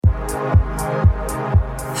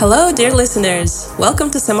Hello, dear listeners. Welcome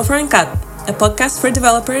to Semaphore Uncut, a podcast for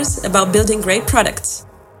developers about building great products.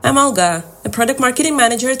 I'm Olga, a product marketing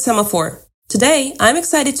manager at Semaphore. Today, I'm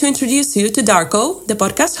excited to introduce you to Darko, the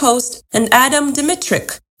podcast host, and Adam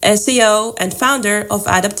Dimitric, SEO and founder of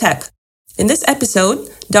Adapt Tech. In this episode,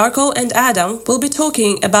 Darko and Adam will be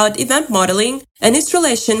talking about event modeling and its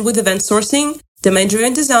relation with event sourcing,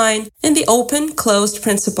 domain-driven design, and the open-closed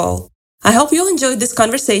principle. I hope you'll enjoy this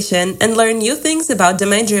conversation and learn new things about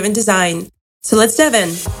domain-driven design. So let's dive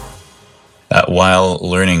in. While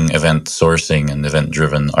learning event sourcing and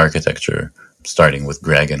event-driven architecture, starting with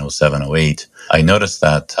Greg in 0708, I noticed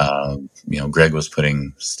that Greg was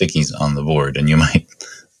putting stickies on the board, and you might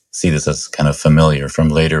see this as kind of familiar from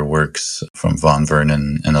later works from Von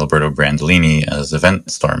Vernon and Alberto Brandolini as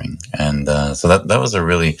event storming. And so that was a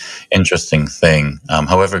really interesting thing.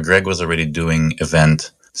 However, Greg was already doing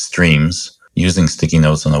event streams using sticky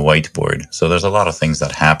notes on a whiteboard. So there's a lot of things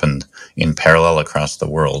that happened in parallel across the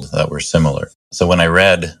world that were similar. So when I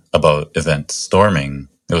read about event storming,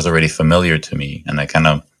 it was already familiar to me. And I kind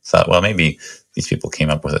of thought, well, maybe these people came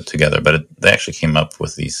up with it together, but they actually came up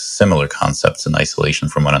with these similar concepts in isolation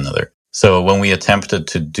from one another. So when we attempted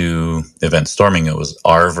to do event storming, it was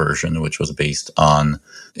our version, which was based on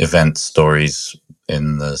event stories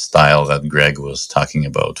in the style that Greg was talking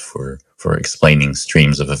about for explaining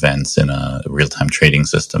streams of events in a real-time trading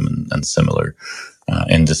system and similar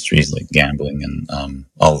industries like gambling and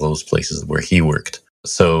all those places where he worked.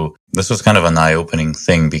 So this was kind of an eye-opening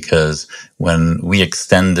thing because when we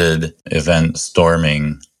extended event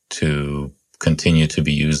storming to continue to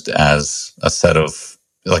be used as a set of,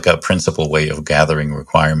 like a principal way of gathering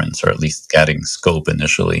requirements, or at least getting scope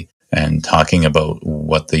initially, and talking about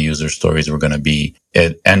what the user stories were going to be,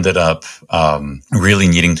 it ended up really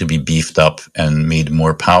needing to be beefed up and made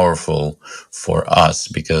more powerful for us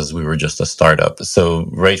because we were just a startup. So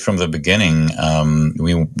right from the beginning,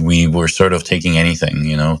 we were sort of taking anything,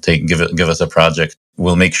 give us a project.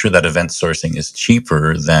 We'll make sure that event sourcing is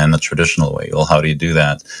cheaper than a traditional way. Well, how do you do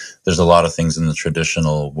that? There's a lot of things in the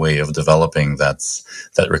traditional way of developing that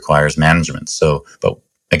requires management. So, but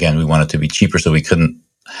again, we want it to be cheaper, so we couldn't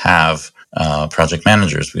have project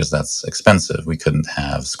managers because that's expensive. We couldn't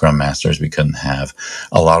have scrum masters. We couldn't have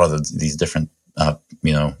a lot of these different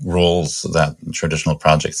roles that traditional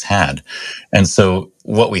projects had. And so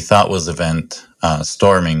what we thought was event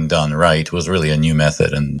storming done right was really a new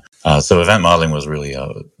method. And so event modeling was really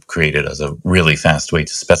created as a really fast way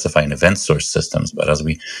to specify an event source systems. But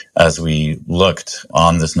as we looked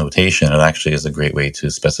on this notation, it actually is a great way to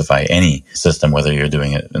specify any system, whether you're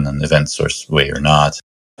doing it in an event source way or not.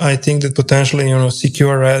 I think that potentially,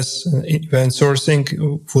 CQRS event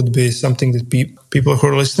sourcing would be something that people who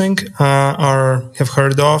are listening have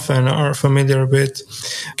heard of and are familiar with.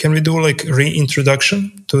 Can we do like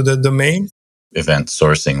reintroduction to the domain? Event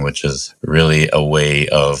sourcing, which is really a way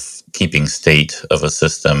of keeping state of a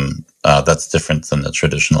system that's different than the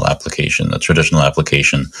traditional application. The traditional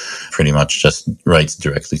application pretty much just writes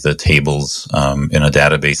directly to the tables. In a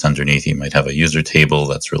database underneath, you might have a user table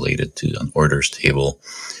that's related to an orders table.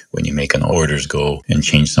 When you make an orders go and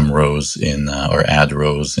change some rows in or add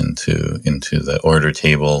rows into the order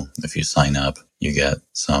table, if you sign up, you get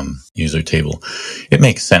some user table. It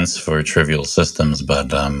makes sense for trivial systems,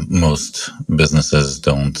 but most businesses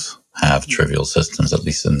don't have trivial systems, at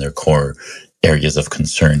least in their core areas of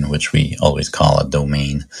concern, which we always call a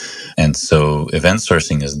domain. And so event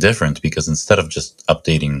sourcing is different because instead of just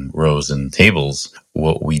updating rows and tables,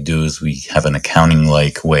 what we do is we have an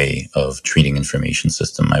accounting-like way of treating information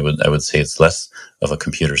system. I would say it's less of a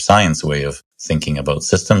computer science way of thinking about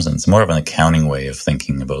systems, and it's more of an accounting way of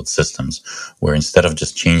thinking about systems, where instead of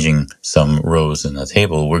just changing some rows in a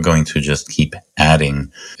table, we're going to just keep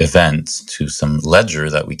adding events to some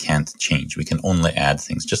ledger that we can't change. We can only add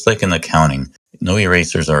things. Just like in accounting, no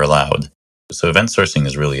erasers are allowed. So event sourcing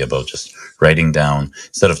is really about just writing down,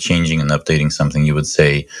 instead of changing and updating something, you would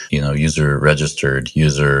say, user registered,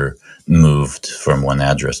 user moved from one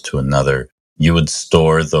address to another. You would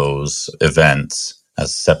store those events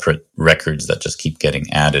as separate records that just keep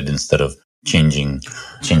getting added instead of changing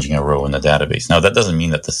a row in the database. Now, that doesn't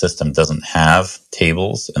mean that the system doesn't have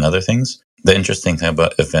tables and other things. The interesting thing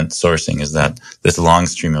about event sourcing is that this long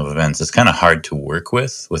stream of events is kind of hard to work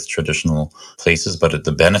with traditional places, but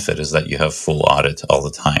the benefit is that you have full audit all the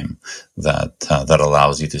time that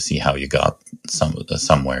allows you to see how you got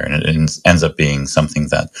somewhere. And it ends up being something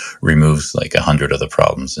that removes like 100 of the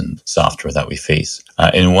problems in software that we face.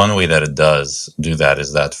 In one way that it does do that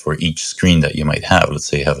is that for each screen that you might have, let's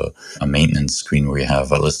say you have a maintenance screen where you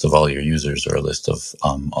have a list of all your users or a list of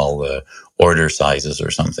all the order sizes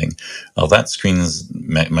or something. Well, that screen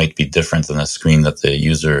might be different than a screen that the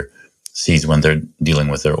user sees when they're dealing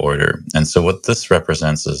with their order. And so what this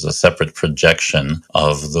represents is a separate projection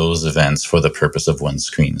of those events for the purpose of one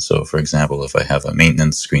screen. So for example, if I have a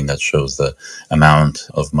maintenance screen that shows the amount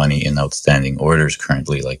of money in outstanding orders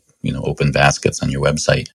currently, like, open baskets on your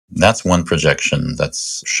website, that's one projection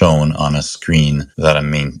that's shown on a screen that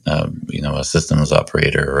a systems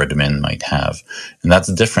operator or admin might have. And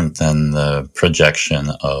that's different than the projection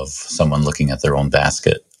of someone looking at their own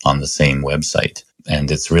basket on the same website.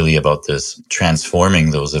 And it's really about this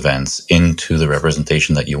transforming those events into the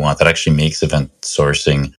representation that you want. That actually makes event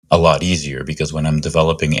sourcing a lot easier, because when I'm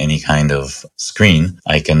developing any kind of screen,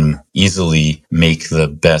 I can easily make the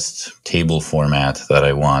best table format that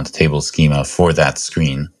I want, table schema for that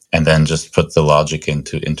screen, and then just put the logic in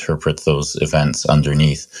to interpret those events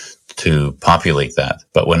underneath to populate that.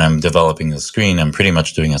 But when I'm developing the screen, I'm pretty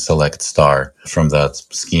much doing a select star from that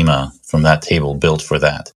schema, from that table built for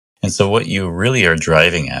that. And so what you really are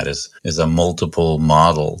driving at is a multiple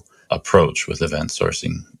model approach with event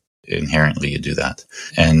sourcing. Inherently, you do that.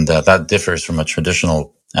 And that differs from a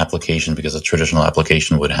traditional application, because a traditional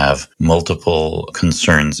application would have multiple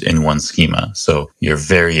concerns in one schema. So your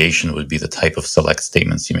variation would be the type of select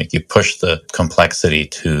statements you make. You push the complexity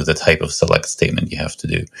to the type of select statement you have to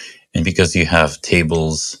do. And because you have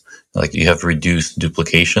tables, like you have reduced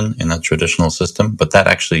duplication in a traditional system, but that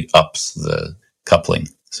actually ups the coupling.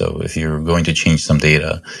 So if you're going to change some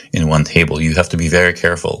data in one table, you have to be very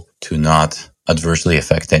careful to not adversely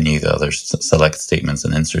affect any of the other select statements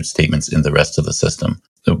and insert statements in the rest of the system.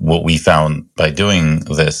 So what we found by doing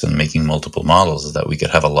this and making multiple models is that we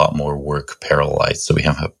could have a lot more work parallelized. So we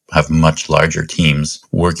have much larger teams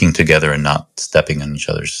working together and not stepping on each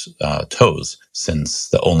other's toes, since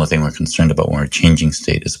the only thing we're concerned about when we're changing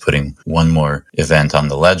state is putting one more event on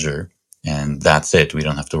the ledger. And that's it. We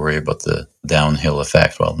don't have to worry about the downhill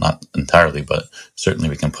effect. Well, not entirely, but certainly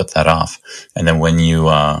we can put that off. And then when you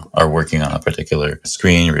are working on a particular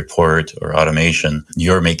screen, report, or automation,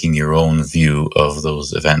 you're making your own view of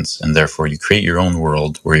those events. And therefore, you create your own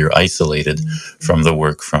world where you're isolated from the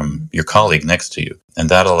work from your colleague next to you. And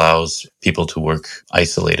that allows people to work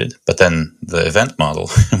isolated. But then the event model,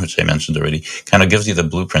 which I mentioned already, kind of gives you the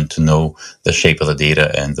blueprint to know the shape of the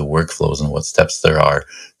data and the workflows and what steps there are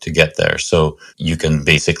to get there. So you can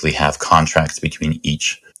basically have contracts between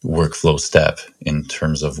each workflow step in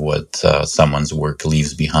terms of what someone's work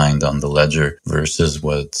leaves behind on the ledger versus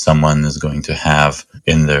what someone is going to have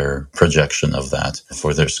in their projection of that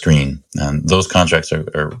for their screen. And those contracts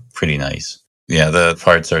are pretty nice. Yeah, the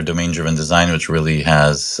parts are domain-driven design, which really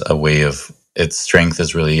has a way of, its strength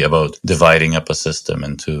is really about dividing up a system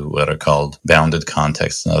into what are called bounded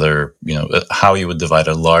contexts, and other, how you would divide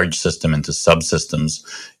a large system into subsystems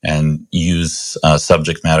and use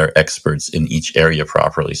subject matter experts in each area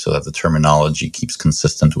properly so that the terminology keeps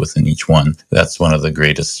consistent within each one. That's one of the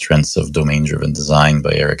greatest strengths of domain-driven design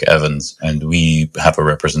by Eric Evans. And we have a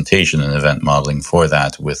representation in event modeling for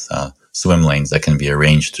that with swim lanes that can be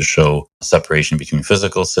arranged to show separation between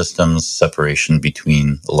physical systems, separation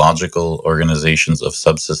between logical organizations of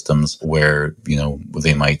subsystems where,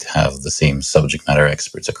 they might have the same subject matter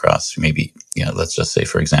experts across maybe, let's just say,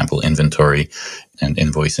 for example, inventory and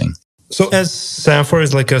invoicing. So as Semaphore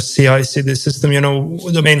is like a CI/CD system,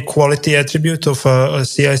 the main quality attribute of a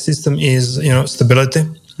CI system is, stability.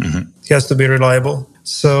 Mm-hmm. It has to be reliable.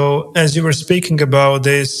 So as you were speaking about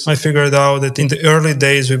this, I figured out that in the early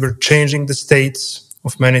days, we were changing the states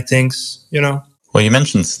of many things, Well, you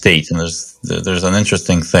mentioned state, and there's an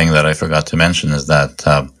interesting thing that I forgot to mention is that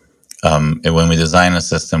when we design a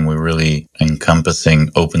system, we're really encompassing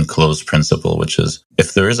open-close principle, which is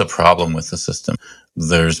if there is a problem with the system,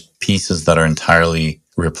 there's pieces that are entirely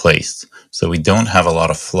replaced. So we don't have a lot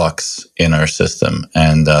of flux in our system.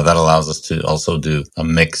 And that allows us to also do a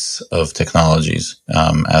mix of technologies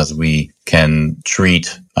as we can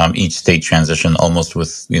treat each state transition almost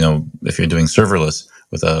with, if you're doing serverless,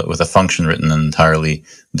 with a function written in an entirely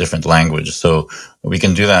different language. So we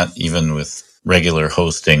can do that even with regular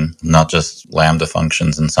hosting, not just Lambda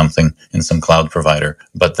functions in some cloud provider.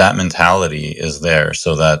 But that mentality is there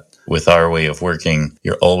so that with our way of working,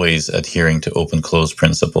 you're always adhering to open-close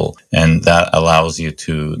principle. And that allows you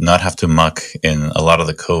to not have to muck in a lot of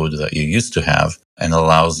the code that you used to have, and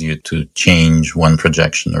allows you to change one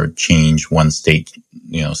projection or change one state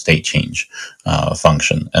change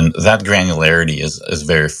function. And that granularity is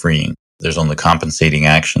very freeing. There's only compensating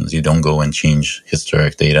actions. You don't go and change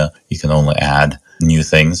historic data. You can only add new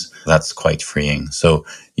things. That's quite freeing. So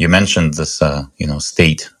you mentioned this,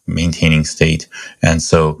 state, maintaining state. And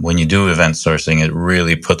so when you do event sourcing, it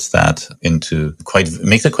really puts that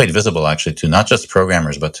makes it quite visible actually to not just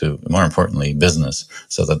programmers, but to more importantly, business,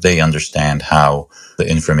 so that they understand how the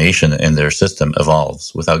information in their system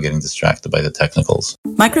evolves without getting distracted by the technicals.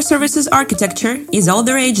 Microservices architecture is all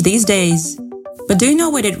the rage these days. But do you know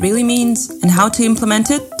what it really means and how to implement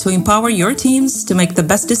it to empower your teams to make the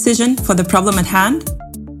best decision for the problem at hand?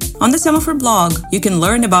 On the Semaphore blog, you can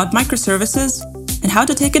learn about microservices and how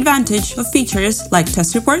to take advantage of features like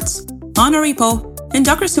test reports, monorepo, and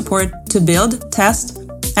Docker support to build, test,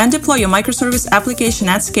 and deploy your microservice application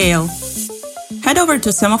at scale. Head over to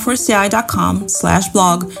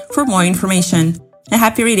semaphoreCI.com/blog for more information. And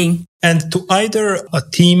happy reading! And to either a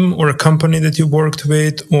team or a company that you worked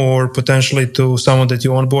with, or potentially to someone that you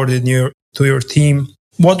onboarded to your team,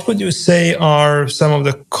 what would you say are some of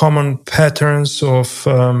the common patterns of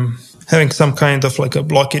having some kind of like a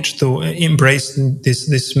blockage to embrace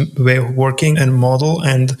this way of working and model?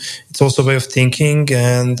 And it's also a way of thinking.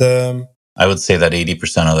 And I would say that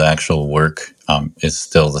 80% of the actual work is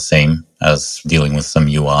still the same as dealing with some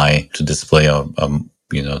UI to display a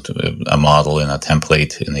model in a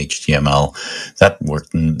template in HTML. That work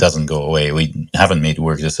doesn't go away. We haven't made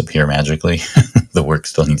work disappear magically. The work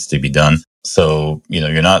still needs to be done. So,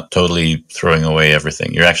 you're not totally throwing away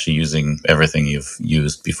everything. You're actually using everything you've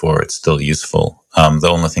used before. It's still useful. The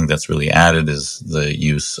only thing that's really added is the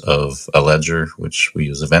use of a ledger, which we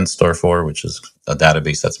use Event Store for, which is a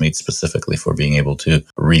database that's made specifically for being able to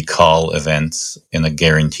recall events in a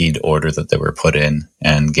guaranteed order that they were put in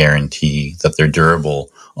and guarantee that they're durable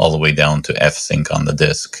all the way down to F-Sync on the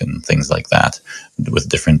disk and things like that, with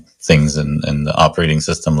different things in the operating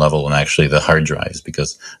system level and actually the hard drives,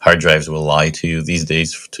 because hard drives will lie to you these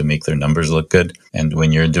days to make their numbers look good. And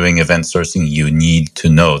when you're doing event sourcing, you need to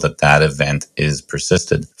know that that event is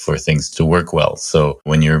persisted for things to work well. So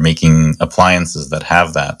when you're making appliances that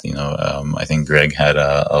have that, I think Greg had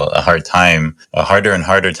a harder and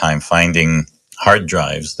harder time finding hard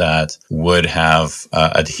drives that would have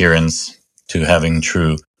adherence to having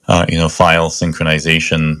true, file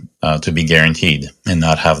synchronization to be guaranteed and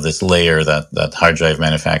not have this layer that hard drive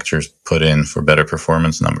manufacturers put in for better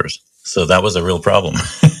performance numbers. So that was a real problem.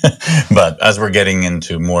 But as we're getting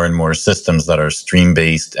into more and more systems that are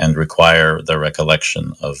stream-based and require the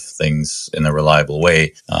recollection of things in a reliable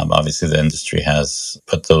way, obviously the industry has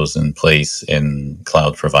put those in place in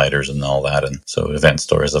cloud providers and all that. And so Event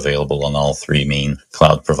Store is available on all three main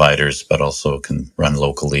cloud providers, but also can run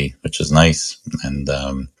locally, which is nice. And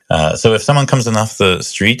so if someone comes in off the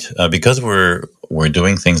street, because we're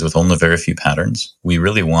doing things with only very few patterns, we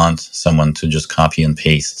really want someone to just copy and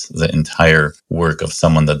paste the entire work of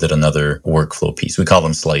someone that did another workflow piece. We call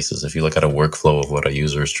them slices. If you look at a workflow of what a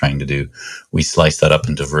user is trying to do, we slice that up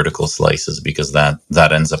into vertical slices because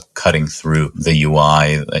that ends up cutting through the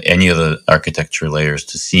UI, any of the architecture layers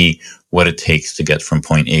to see what it takes to get from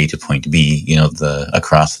point A to point B,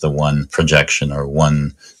 across the one projection or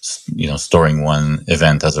one, storing one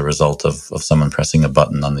event as a result of someone pressing a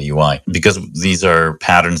button on the UI. Because these are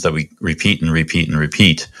patterns that we repeat and repeat and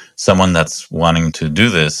repeat. Someone that's wanting to do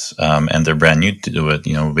this, and they're brand new to do it,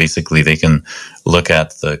 basically they can look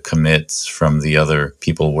at the commits from the other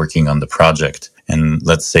people working on the project. And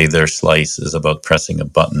let's say their slice is about pressing a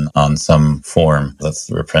button on some form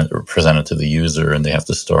that's presented to the user and they have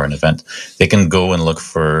to store an event. They can go and look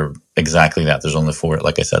for exactly that. There's only four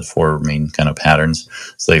main kind of patterns.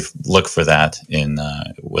 So they look for that in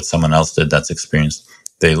what someone else did that's experienced.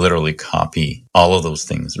 They literally copy all of those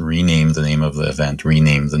things, rename the name of the event,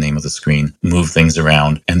 rename the name of the screen, move things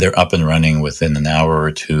around, and they're up and running within an hour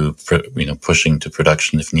or two, pushing to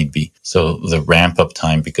production if need be. So the ramp up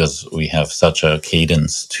time, because we have such a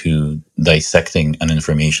cadence to dissecting an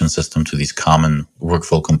information system to these common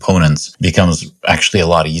workflow components, becomes actually a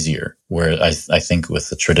lot easier. Where I think with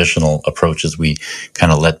the traditional approaches, we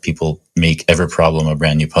kind of let people make every problem a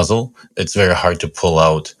brand new puzzle. It's very hard to pull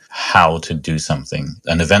out how to do something.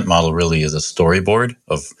 An event model really is a storyboard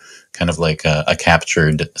of kind of like a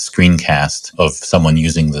captured screencast of someone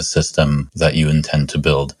using the system that you intend to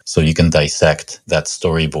build. So you can dissect that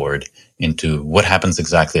storyboard into what happens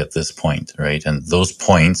exactly at this point, right? And those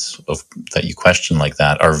points that you question like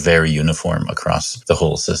that are very uniform across the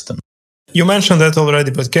whole system. You mentioned that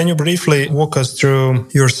already, but can you briefly walk us through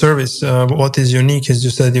your service? What is unique? As you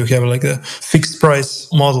said, you have like a fixed price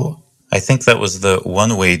model. I think that was the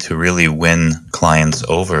one way to really win clients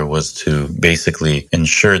over, was to basically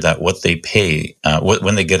ensure that what they pay,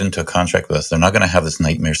 when they get into a contract with us, they're not going to have this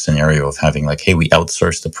nightmare scenario of having like, hey, we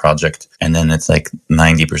outsourced the project and then it's like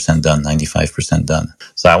 90% done, 95% done.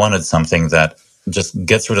 So I wanted something that just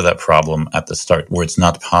gets rid of that problem at the start, where it's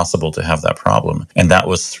not possible to have that problem. And that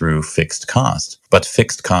was through fixed cost. But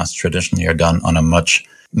fixed costs traditionally are done on a much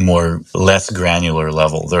less granular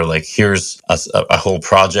level. They're like, here's a whole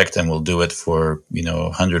project and we'll do it for,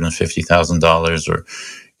 $150,000, or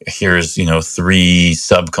here's, 3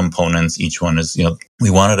 subcomponents. Each one is, we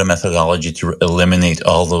wanted a methodology to eliminate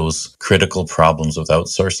all those critical problems with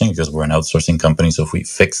outsourcing, because we're an outsourcing company. So if we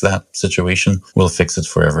fix that situation, we'll fix it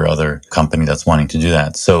for every other company that's wanting to do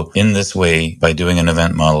that. So in this way, by doing an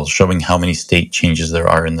event model, showing how many state changes there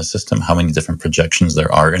are in the system, how many different projections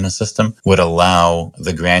there are in a system, would allow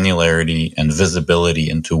the granularity and visibility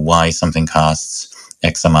into why something costs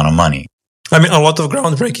X amount of money. I mean, a lot of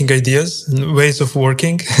groundbreaking ideas and ways of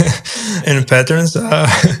working and patterns.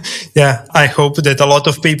 I hope that a lot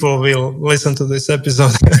of people will listen to this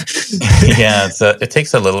episode. Yeah, it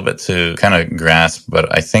takes a little bit to kind of grasp,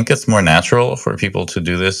 but I think it's more natural for people to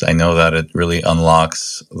do this. I know that it really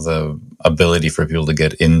unlocks the ability for people to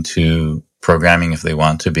get into programming if they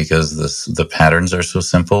want to, because the patterns are so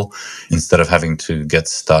simple. Instead of having to get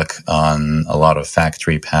stuck on a lot of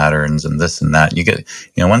factory patterns and this and that, you get,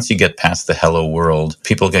 once you get past the hello world,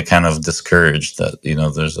 people get kind of discouraged that,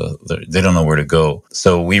 they don't know where to go.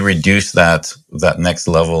 So we reduce that next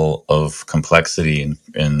level of complexity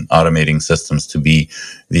in automating systems to be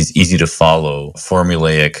these easy to follow,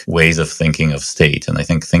 formulaic ways of thinking of state. And I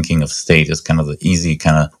think thinking of state is kind of the easy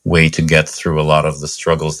kind of way to get through a lot of the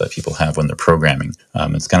struggles that people have when they're programming.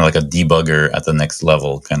 It's kind of like a debugger at the next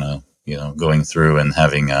level, kind of, going through and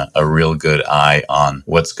having a real good eye on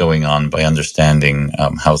what's going on by understanding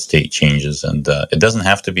how state changes. And it doesn't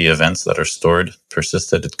have to be events that are stored,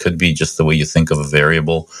 persisted. It could be just the way you think of a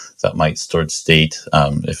variable that might store state.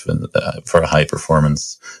 For a high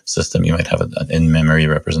performance system, you might have an in-memory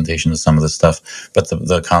representation of some of the stuff, but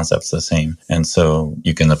the concept's the same. And so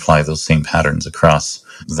you can apply those same patterns across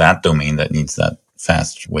that domain that needs that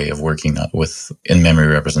fast way of working with in-memory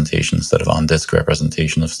representation instead of on-disk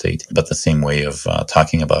representation of state, but the same way of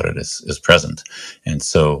talking about it is present. And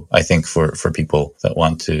so I think for people that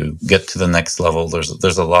want to get to the next level, there's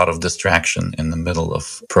a lot of distraction in the middle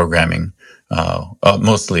of programming.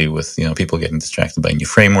 Mostly with, people getting distracted by new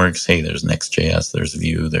frameworks. Hey, there's Next.js, there's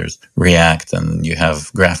Vue, there's React, and you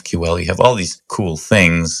have GraphQL, you have all these cool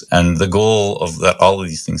things. And the goal of that, all of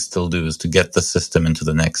these things still do, is to get the system into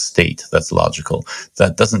the next state that's logical.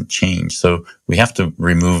 That doesn't change. So we have to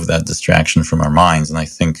remove that distraction from our minds. And I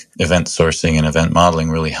think event sourcing and event modeling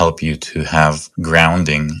really help you to have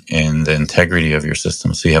grounding in the integrity of your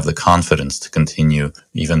system. So you have the confidence to continue,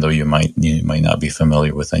 even though you might not be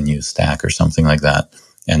familiar with a new stack or something like that,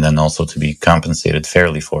 and then also to be compensated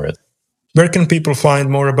fairly for it. Where can people find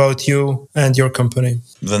more about you and your company?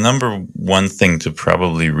 The number one thing to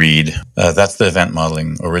probably read, that's the event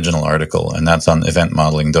modeling original article, and that's on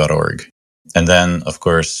eventmodeling.org. And then, of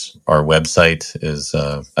course, our website is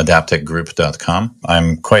adaptechgroup.com.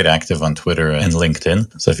 I'm quite active on Twitter and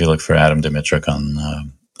LinkedIn. So if you look for Adam Dimitruk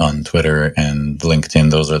on Twitter and LinkedIn,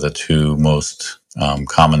 those are the two most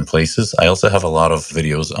common places. I also have a lot of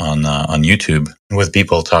videos on YouTube with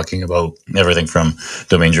people talking about everything from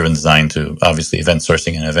domain-driven design to obviously event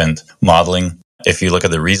sourcing and event modeling. If you look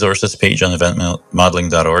at the resources page on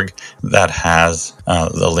eventmodeling.org, that has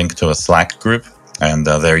a link to a Slack group. And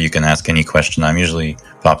there you can ask any question. I'm usually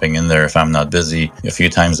popping in there if I'm not busy a few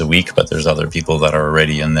times a week, but there's other people that are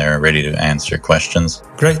already in there ready to answer questions.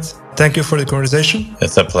 Great. Thank you for the conversation.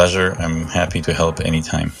 It's a pleasure. I'm happy to help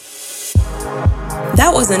anytime.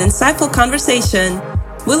 That was an insightful conversation.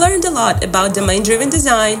 We learned a lot about domain-driven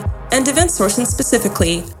design and event sourcing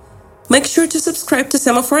specifically. Make sure to subscribe to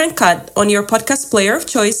Semaphore Uncut on your podcast player of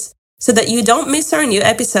choice so that you don't miss our new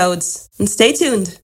episodes. And stay tuned.